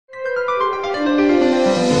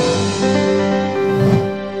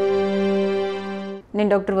నేను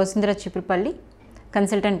doctor Vasundhara Chipurupalli,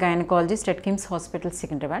 consultant gynaecologist at KIMS hospital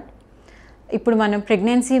Secunderabad. ఇప్పుడు మనం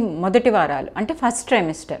ప్రెగ్నెన్సీ మొదటి వారాలు అంటే ఫస్ట్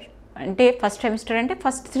ట్రైమిస్టర్ అంటే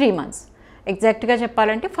ఫస్ట్ 3 months, ఎగ్జాక్ట్గా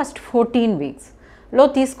చెప్పాలంటే ఫస్ట్ 14 weeksలో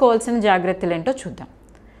తీసుకోవాల్సిన జాగ్రత్తలు ఏంటో చూద్దాం.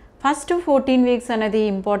 ఫస్ట్ 14 weeks అనేది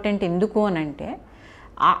ఇంపార్టెంట్ ఎందుకు అని అంటే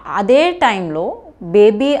అదే టైంలో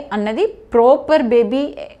బేబీ అన్నది ప్రాపర్ బేబీ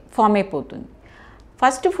ఫామ్ అయిపోతుంది.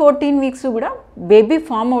 ఫస్ట్ 14 weeks కూడా బేబీ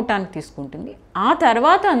ఫామ్ అవటానికి తీసుకుంటుంది. ఆ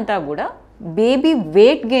తర్వాత అంతా కూడా బేబీ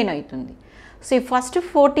వెయిట్ గెయిన్ అవుతుంది. సో ఈ ఫస్ట్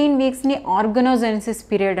 14 weeksని ఆర్గనోజెనిసిస్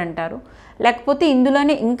పీరియడ్ అంటారు, లేకపోతే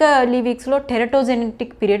ఇందులోనే ఇంకా ఎర్లీ వీక్స్లో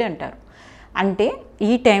టెరటోజెనెటిక్ పీరియడ్ అంటారు. అంటే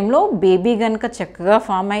ఈ టైంలో బేబీ కనుక చక్కగా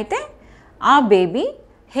ఫామ్ అయితే ఆ బేబీ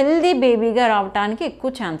హెల్దీ బేబీగా రావడానికి ఎక్కువ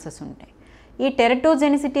ఛాన్సెస్ ఉంటాయి. ఈ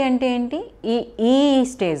టెరటోజెనిసిటీ అంటే ఏంటి? ఈ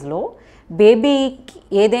స్టేజ్లో బేబీకి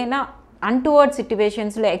ఏదైనా అన్టువర్డ్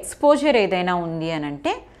సిట్యువేషన్స్లో ఎక్స్పోజర్ ఏదైనా ఉంది అని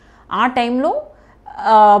అంటే ఆ టైంలో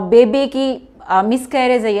బేబీకి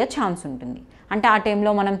మిస్క్యారేజ్ అయ్యే ఛాన్స్ ఉంటుంది. అంటే ఆ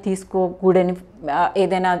టైంలో మనం తీసుకోకూడని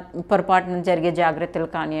ఏదైనా పొరపాటున జరిగే జాగ్రత్తలు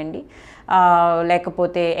కానివ్వండి,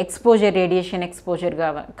 లేకపోతే ఎక్స్పోజర్, రేడియేషన్ ఎక్స్పోజర్గా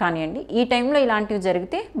కానివ్వండి, ఈ టైంలో ఇలాంటివి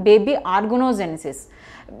జరిగితే బేబీ ఆర్గనోజెనిసిస్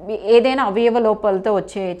ఏదైనా అవయవ లోపాలతో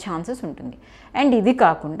వచ్చే ఛాన్సెస్ ఉంటుంది. అండ్ ఇది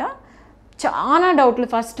కాకుండా చాలా డౌట్లు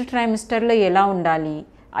ఫస్ట్ ట్రైమిస్టర్లో ఎలా ఉండాలి,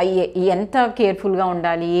 ఎంత కేర్ఫుల్గా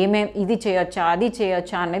ఉండాలి, ఇది చేయొచ్చా అది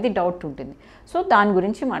చేయొచ్చా అనేది డౌట్ ఉంటుంది. సో దాని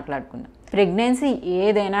గురించి మాట్లాడుకుందాం. ప్రెగ్నెన్సీ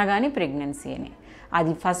ఏదైనా కానీ ప్రెగ్నెన్సీనే,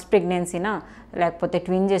 అది ఫస్ట్ ప్రెగ్నెన్సీనా లేకపోతే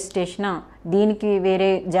ట్విన్ జెస్టేషనా, దీనికి వేరే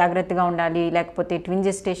జాగ్రత్తగా ఉండాలి, లేకపోతే ట్విన్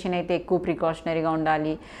జెస్టేషన్ అయితే ఎక్కువ ప్రికాషనరీగా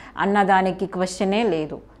ఉండాలి అన్నదానికి క్వశ్చనే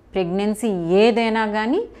లేదు. ప్రెగ్నెన్సీ ఏదైనా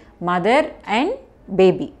కానీ mother and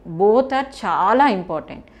baby both are చాలా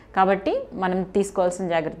ఇంపార్టెంట్. కాబట్టి మనం తీసుకోవాల్సిన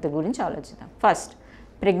జాగ్రత్త గురించి ఆలోచిద్దాం. ఫస్ట్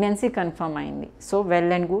ప్రెగ్నెన్సీ కన్ఫర్మ్ అయింది, so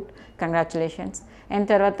well and good, congratulations. And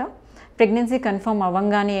తర్వాత ప్రెగ్నెన్సీ కన్ఫర్మ్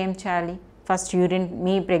అవ్వగానే ఏం చేయాలి? ఫస్ట్ యూరిన్,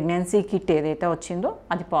 మీ ప్రెగ్నెన్సీ కిట్ ఏదైతే వచ్చిందో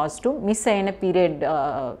అది పాజిటివ్, మిస్ అయిన పీరియడ్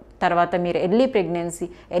తర్వాత మీరు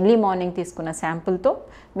ఎర్లీ మార్నింగ్ తీసుకున్న శాంపుల్తో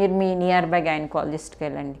మీరు మీ నియర్ బై గైనకాలజిస్ట్కి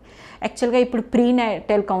వెళ్ళండి. యాక్చువల్గా ఇప్పుడు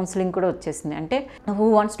ప్రీనేటల్ కౌన్సిలింగ్ కూడా వచ్చేసింది. అంటే who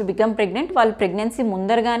wants to become pregnant వాళ్ళు ప్రెగ్నెన్సీ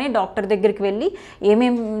ముందరగానే డాక్టర్ దగ్గరికి వెళ్ళి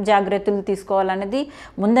ఏమేం జాగ్రత్తలు తీసుకోవాలనేది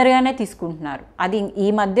ముందరగానే తీసుకుంటున్నారు. అది ఈ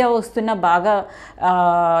మధ్య వస్తున్న బాగా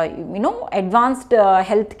అడ్వాన్స్డ్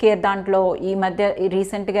హెల్త్ కేర్ దాంట్లో ఈ మధ్య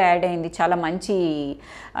రీసెంట్గా యాడ్ అయింది చాలా మంచి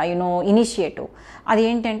ఇనిషియేటివ్. అది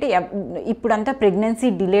ఏంటంటే ఇప్పుడంతా ప్రెగ్నెన్సీ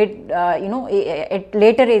డిలేడ్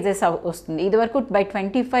లేటర్ ఏజెస్ వస్తుంది. ఇదివరకు బై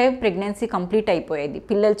 25 ప్రెగ్నెన్సీ కంప్లీట్ అయిపోయేది,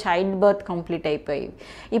 పిల్లలు చైల్డ్ బర్త్ కంప్లీట్ అయిపోయేవి.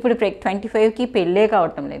 ఇప్పుడు 25కి పెళ్ళే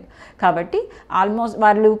కావటం లేదు. కాబట్టి ఆల్మోస్ట్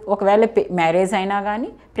వాళ్ళు ఒకవేళ మ్యారేజ్ అయినా కానీ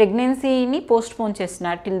ప్రెగ్నెన్సీని పోస్ట్పోన్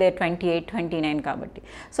చేస్తున్నారు టిల్ దే 28, 29 కాబట్టి.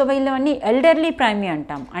 సో వీళ్ళవన్నీ ఎల్డర్లీ ప్రైమీ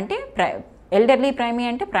అంటాం. అంటే ఎల్డర్లీ ప్రైమీ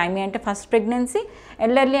అంటే ఫస్ట్ ప్రెగ్నెన్సీ,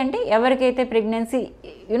 ఎల్డర్లీ అంటే ఎవరికైతే ప్రెగ్నెన్సీ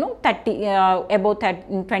 30 అబౌవ్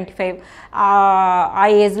 25 ఆ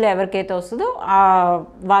ఏజ్లో ఎవరికైతే వస్తుందో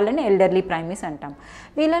వాళ్ళని ఎల్డర్లీ ప్రైమీస్ అంటాం.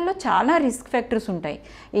 వీళ్ళల్లో చాలా రిస్క్ ఫ్యాక్టర్స్ ఉంటాయి.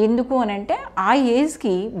 ఎందుకు అని అంటే ఆ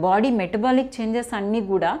ఏజ్కి బాడీ మెటబాలిక్ చేంజెస్ అన్నీ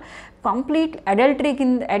కూడా కంప్లీట్ అడల్ట్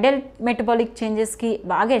మెటబాలిక్ చేంజెస్కి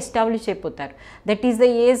బాగా ఎస్టాబ్లిష్ అయిపోతారు. దట్ ఈస్ ద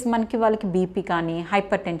ఏజ్ మనకి వాళ్ళకి బీపీ కానీ,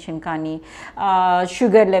 హైపర్ టెన్షన్ కానీ,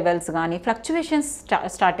 షుగర్ లెవెల్స్ కానీ ఫ్లక్చువేషన్స్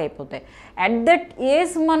స్టార్ట్ అయిపోతాయి. అట్ దట్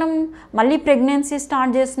ఏజ్ మనం మళ్ళీ ప్రెగ్నెన్సీ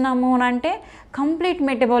స్టార్ట్ చేస్తున్నాము అని అంటే కంప్లీట్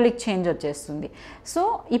మెటబాలిక్ చేంజ్ వచ్చేస్తుంది. సో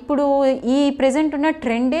ఇప్పుడు ఈ ప్రెజెంట్ ఉన్న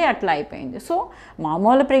ట్రెండే అట్లా అయిపోయింది. సో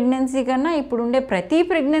మామూలు ప్రెగ్నెన్సీ కన్నా ఇప్పుడు ఉండే ప్రతి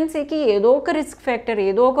ప్రెగ్నెన్సీకి ఏదో ఒక రిస్క్ ఫ్యాక్టర్,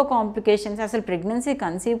 ఏదో ఒక కాంప్లికేషన్స్, అసలు ప్రెగ్నెన్సీ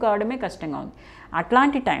కన్సీవ్ కావడమే కష్టంగా ఉంది.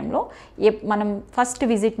 అట్లాంటి టైంలో మనం ఫస్ట్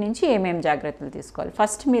విజిట్ నుంచి ఏమేమి జాగ్రత్తలు తీసుకోవాలి?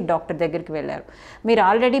 ఫస్ట్ మీరు డాక్టర్ దగ్గరికి వెళ్ళారు, మీరు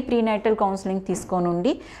ఆల్రెడీ ప్రీనేటల్ కౌన్సిలింగ్ తీసుకొని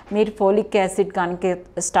ఉండి మీరు ఫోలిక్ యాసిడ్ కనుక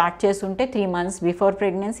స్టార్ట్ చేసి ఉంటే 3 months before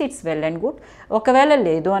pregnancy, it's well and good. ఒకవేళ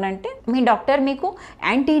లేదు అని అంటే మీ డాక్టర్ మీకు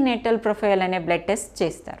యాంటీనేటల్ ప్రొఫైల్ అనే బ్లడ్ టెస్ట్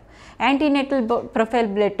చేస్తారు. యాంటీనేటల్ ప్రొఫైల్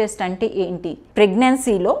బ్లడ్ టెస్ట్ అంటే ఏంటి?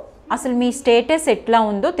 ప్రెగ్నెన్సీలో అసలు మీ స్టేటస్ ఎట్లా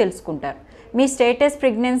ఉందో తెలుసుకుంటారు. మీ స్టేటస్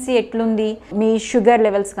ప్రెగ్నెన్సీ ఎట్లుంది, మీ షుగర్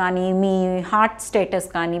లెవెల్స్ కానీ, మీ హార్ట్ స్టేటస్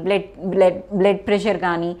కానీ, బ్లడ్ ప్రెషర్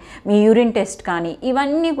కానీ, మీ యూరిన్ టెస్ట్ కానీ,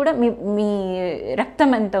 ఇవన్నీ కూడా మీ రక్తం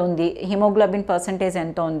ఎంత ఉంది, హిమోగ్లోబిన్ పర్సంటేజ్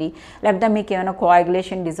ఎంత ఉంది, లేకపోతే మీకు ఏమైనా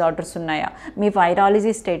కోయాగులేషన్ డిజార్డర్స్ ఉన్నాయా, మీ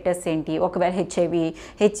వైరాలజీ స్టేటస్ ఏంటి, ఒకవేళ హెచ్ఐవి,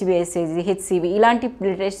 హెచ్బిఎస్ఏజీ, హెచ్సివి ఇలాంటి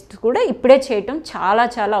బ్లడ్ టెస్ట్ కూడా ఇప్పుడే చేయటం చాలా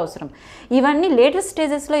చాలా అవసరం. ఇవన్నీ లేటర్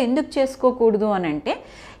స్టేజెస్లో ఎందుకు చేసుకోకూడదు అని అంటే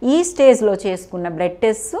ఈ స్టేజ్లో చేసుకున్న బ్లడ్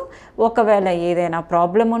టెస్ట్ ఒకవేళ ఏదైనా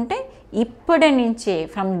ప్రాబ్లం ఉంటే ఇప్పటి నుంచే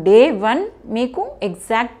ఫ్రమ్ డే 1 మీకు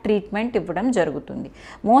ఎగ్జాక్ట్ ట్రీట్మెంట్ ఇవ్వడం జరుగుతుంది.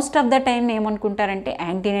 మోస్ట్ ఆఫ్ ద టైం ఏమనుకుంటారంటే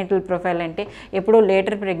యాంటీనేటల్ ప్రొఫైల్ అంటే ఎప్పుడో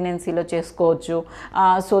లేటర్ ప్రెగ్నెన్సీలో చేసుకోవచ్చు,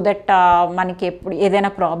 సో దట్ మనకి ఎప్పుడు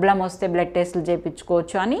ఏదైనా ప్రాబ్లం వస్తే బ్లడ్ టెస్ట్లు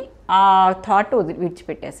చేయించుకోవచ్చు అని ఆ థాట్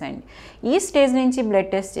విడిచిపెట్టేసేయండి. ఈ స్టేజ్ నుంచి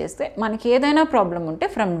బ్లడ్ టెస్ట్ చేస్తే మనకి ఏదైనా ప్రాబ్లం ఉంటే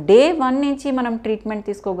ఫ్రమ్ డే 1 నుంచి మనం ట్రీట్మెంట్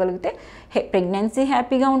తీసుకోగలిగితే ప్రెగ్నెన్సీ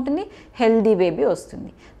హ్యాపీగా ఉంటుంది, హెల్దీ బేబీ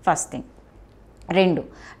వస్తుంది. First thing. 2,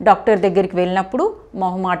 డాక్టర్ దగ్గరికి వెళ్ళినప్పుడు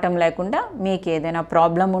మొహమాటం లేకుండా మీకు ఏదైనా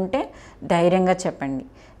ప్రాబ్లం ఉంటే ధైర్యంగా చెప్పండి.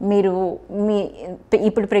 మీరు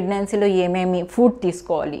ఇప్పుడు ప్రెగ్నెన్సీలో ఏమేమి ఫుడ్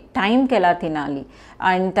తీసుకోవాలి, టైంకి ఎలా తినాలి,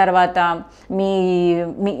 అండ్ తర్వాత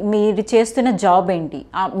మీరు చేస్తున్న జాబ్ ఏంటి,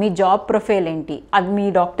 మీ జాబ్ ప్రొఫైల్ ఏంటి, అది మీ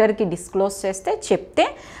డాక్టర్కి డిస్క్లోజ్ చేస్తే చెప్తే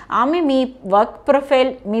ఆమె మీ వర్క్ ప్రొఫైల్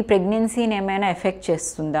మీ ప్రెగ్నెన్సీని ఏమైనా ఎఫెక్ట్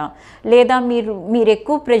చేస్తుందా, లేదా మీరు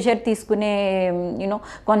ఎక్కువ ప్రెషర్ తీసుకునే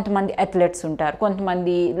కొంతమంది అథ్లెట్స్ ఉంటారు,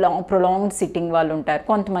 కొంతమంది ప్రొలాంగ్డ్ సిట్టింగ్ వాళ్ళు ఉంటారు,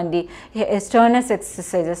 కొంతమంది స్టర్నస్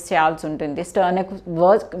ఎక్సర్సైజెస్ చేయాల్సి ఉంటుంది, స్టర్నక్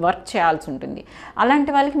వర్క్ చేయాల్సి ఉంటుంది.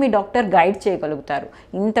 అలాంటి వాళ్ళకి మీ డాక్టర్ గైడ్ చేయగలుగుతారు.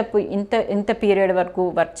 ఇంత పీరియడ్ వరకు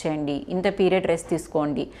వర్క్ చేయండి, ఇంత పీరియడ్ రెస్ట్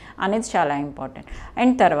తీసుకోండి అనేది చాలా ఇంపార్టెంట్.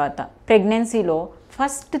 అండ్ తర్వాత ప్రెగ్నెన్సీలో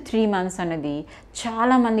ఫస్ట్ 3 months అనేది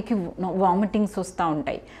చాలామందికి వామిటింగ్స్ వస్తూ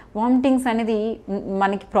ఉంటాయి. వామిటింగ్స్ అనేది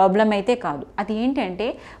మనకి ప్రాబ్లం అయితే కాదు, అది ఏంటంటే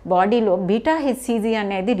బాడీలో బీటా హెచ్సిజీ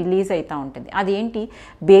అనేది రిలీజ్ అవుతూ ఉంటుంది. అదేంటి,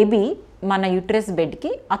 బేబీ మన యూట్రస్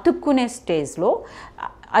బెడ్కి అతుక్కునే స్టేజ్లో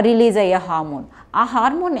రిలీజ్ అయ్యే హార్మోన్. ఆ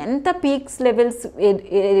హార్మోన్ ఎంత పీక్స్ లెవెల్స్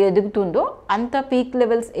ఎదుగుతుందో అంత పీక్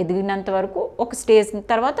లెవెల్స్ ఎదిగినంత వరకు ఒక స్టేజ్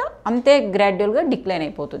తర్వాత అంతే గ్రాడ్యువల్గా డిక్లైన్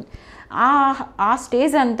అయిపోతుంది. ఆ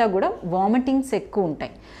స్టేజ్ అంతా కూడా వామిటింగ్స్ ఎక్కువ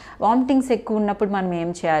ఉంటాయి. వామిటింగ్స్ ఎక్కువ ఉన్నప్పుడు మనం ఏం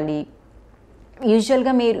చేయాలి,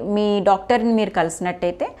 యూజువల్గా మీ డాక్టర్ని మీరు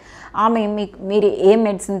కలిసినట్టయితే ఆమె మీరు ఏ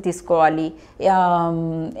మెడిసిన్ తీసుకోవాలి,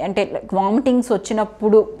 అంటే వామిటింగ్స్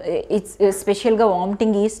వచ్చినప్పుడు స్పెషల్గా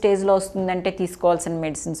వామిటింగ్ ఈ స్టేజ్లో వస్తుందంటే తీసుకోవాల్సిన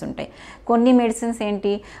మెడిసిన్స్ ఉంటాయి. కొన్ని మెడిసిన్స్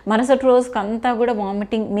ఏంటి, మరుసటి రోజుకి అంతా కూడా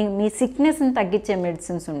వామిటింగ్ మీ సిక్నెస్ని తగ్గించే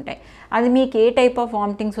మెడిసిన్స్ ఉంటాయి. అది మీకు ఏ టైప్ ఆఫ్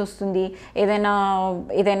వామిటింగ్స్ వస్తుంది, ఏదైనా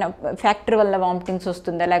ఫ్యాక్టర్ వల్ల వామిటింగ్స్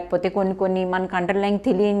వస్తుందా, లేకపోతే కొన్ని మనకు అండర్లైన్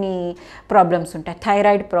తెలియని ప్రాబ్లమ్స్ ఉంటాయి.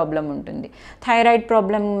 థైరాయిడ్ ప్రాబ్లం ఉంటుంది, థైరాయిడ్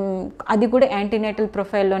ప్రాబ్లం అది కూడా యాంటీనేటల్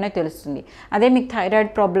ప్రొఫైల్లోనే తెలుస్తుంది. అదే మీకు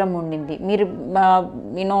థైరాయిడ్ ప్రాబ్లం ఉండింది, మీరు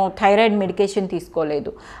థైరాయిడ్ మెడికేషన్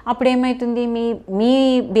తీసుకోలేదు, అప్పుడు ఏమవుతుంది, మీ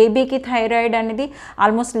బేబీకి థైరాయిడ్ అనేది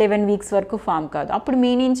ఆల్మోస్ట్ 11 weeks వరకు ఫామ్ కాదు. అప్పుడు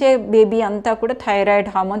మీ నుంచే బేబీ అంతా కూడా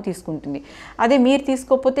థైరాయిడ్ హార్మోన్ తీసుకుంటుంది. అదే మీరు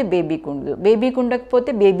తీసుకోకపోతే బేబీకి ఉండదు, బేబీకి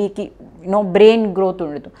ఉండకపోతే బేబీకి బ్రెయిన్ గ్రోత్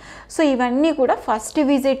ఉండదు. సో ఇవన్నీ కూడా ఫస్ట్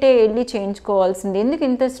విజిటే వెళ్ళి చేయించుకోవాల్సింది. ఎందుకు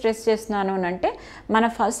ఇంత స్ట్రెస్ చేస్తున్నాను అంటే మన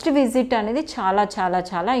ఫస్ట్ విజిట్ అనేది చాలా చాలా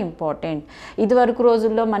చాలా ఇంపార్టెంట్. ఇదివరకు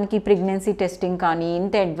రోజుల్లో మనకి ప్రెగ్నెన్సీ టెస్టింగ్ కానీ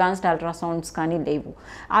ఇంత అడ్వాన్స్డ్ అల్ట్రాసౌండ్స్ కానీ లేవు.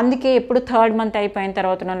 అందుకే ఎప్పుడు 3rd month అయిపోయిన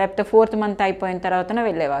తర్వాతనో లేకపోతే 4th month అయిపోయిన తర్వాతనో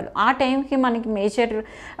వెళ్ళేవాళ్ళు. ఆ టైంకి మనకి major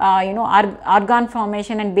organ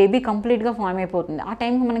formation and baby కంప్లీట్గా ఫామ్ అయిపోతుంది. ఆ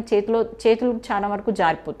టైంకి మనకి చేతులు చాలా వరకు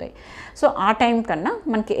జారిపోతాయి. సో ఆ టైం కన్నా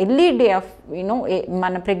మనకి ఎర్లీ డే ఆఫ్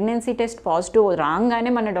మన ప్రెగ్నెన్సీ టెస్ట్ పాజిటివ్ రాగానే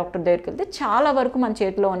మన డాక్టర్ దగ్గరికి వెళ్తే చాలా వరకు మన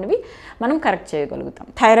చేతిలో ఉన్నవి మనం కరెక్ట్ చేయగలుగుతాం.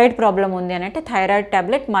 థైరాయిడ్ ప్రాబ్లం ఉంది అని అంటే థైరాయిడ్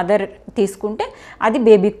ట్యాబ్లెట్ మదర్ తీసుకుంటే అది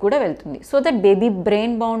బేబీకి కూడా వెళ్తుంది. సో దట్ బేబీ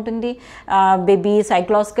బ్రెయిన్ బాగుంటుంది, బేబీ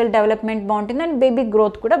సైకలాజికల్ డెవలప్మెంట్ బాగుంటుంది అండ్ బేబీ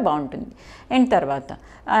గ్రోత్ కూడా బాగుంటుంది. అండ్ తర్వాత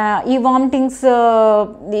ఈ వామిటింగ్స్,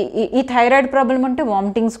 ఈ థైరాయిడ్ ప్రాబ్లం అంటే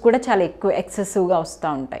వామిటింగ్స్ కూడా చాలా ఎక్కువ ఎక్సెసివ్గా వస్తూ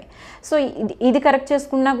ఉంటాయి. సో ఇది కరెక్ట్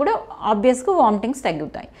చేసుకున్నా కూడా ఆబ్వియస్గా వామిటింగ్స్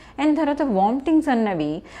తగ్గుతాయి. అండ్ తర్వాత వామిటింగ్స్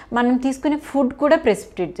అన్నవి మనం తీసుకునే ఫుడ్ కూడా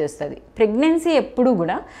ప్రెసిపిటేట్ చేస్తుంది. ప్రెగ్నెన్సీ ఎప్పుడు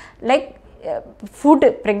కూడా లైక్ ఫుడ్,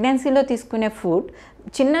 ప్రెగ్నెన్సీలో తీసుకునే ఫుడ్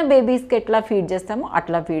చిన్న బేబీస్కి ఎట్లా ఫీడ్ చేస్తామో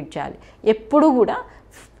అట్లా ఫీడ్ చేయాలి. ఎప్పుడు కూడా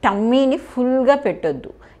టమ్మీని ఫుల్గా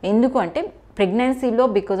పెట్టొద్దు. ఎందుకు అంటే ప్రెగ్నెన్సీలో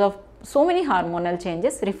because of so many hormonal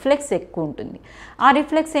changes reflex ఎక్కువ ఉంటుంది. ఆ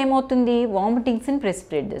రిఫ్లెక్స్ ఏమవుతుంది, వామిటింగ్స్ని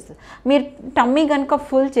ప్రెసిపిటేట్ చేస్తుంది. మీరు టమ్మీ కనుక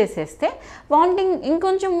ఫుల్ చేసేస్తే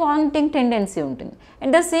ఇంకొంచెం వామిటింగ్ టెండెన్సీ ఉంటుంది.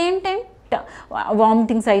 At the same time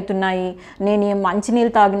vomitings అవుతున్నాయి, నేను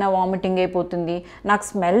మంచినీళ్ళు తాగినా వామిటింగ్ అయిపోతుంది, నాకు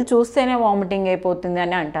స్మెల్ చూస్తేనే వామిటింగ్ అయిపోతుంది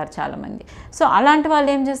అని అంటారు చాలామంది. సో అలాంటి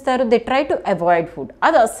వాళ్ళు ఏం చేస్తారు, they try to avoid food.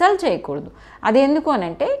 అది అస్సలు చేయకూడదు. అది ఎందుకు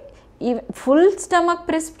అనంటే ఈ full stomach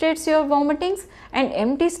precipitates your vomitings and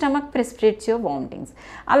empty stomach precipitates your vomitings.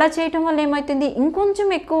 అలా చేయటం వల్ల ఏమవుతుంది, ఇంకొంచెం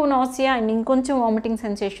ఎక్కువ నాసియా అండ్ ఇంకొంచెం వామిటింగ్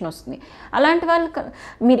సెన్సేషన్ వస్తుంది. అలాంటి వాళ్ళు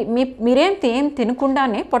మీరేం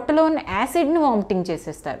తినకుండానే పొట్టలో ఉన్న యాసిడ్ని వామిటింగ్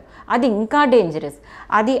చేసేస్తారు. అది ఇంకా డేంజరస్.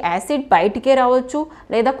 అది యాసిడ్ బయటికే రావచ్చు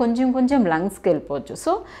లేదా కొంచెం లంగ్స్కి వెళ్ళిపోవచ్చు.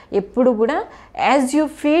 సో ఎప్పుడు కూడా as you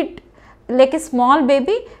feed like a small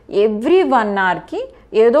baby every 1 అవర్కి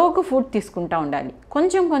ఏదో ఒక ఫుడ్ తీసుకుంటూ ఉండాలి,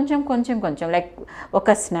 కొంచెం కొంచెం కొంచెం కొంచెం, లైక్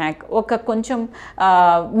ఒక స్నాక్, ఒక కొంచెం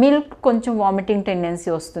మిల్క్, కొంచెం వామిటింగ్ టెండెన్సీ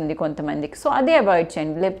వస్తుంది కొంతమందికి, సో అదే అవాయిడ్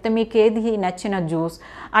చేయండి. లేకపోతే మీకు ఏది నచ్చిన జ్యూస్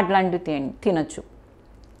అట్లాంటివి తినొచ్చు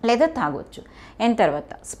లేదా తాగొచ్చు. అండ్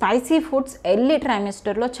తర్వాత స్పైసీ ఫుడ్స్ ఎర్లీ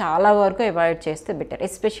ట్రైమిస్టర్లో చాలా వరకు అవాయిడ్ చేస్తే better,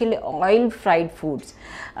 especially oil fried foods.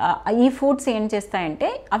 ఈ ఫుడ్స్ ఏం చేస్తాయంటే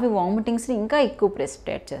అవి వామిటింగ్స్ని ఇంకా ఎక్కువ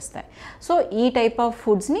ప్రెసిపిటేట్ చేస్తాయి. సో ఈ టైప్ ఆఫ్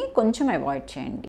ఫుడ్స్ని కొంచెం అవాయిడ్ చేయండి.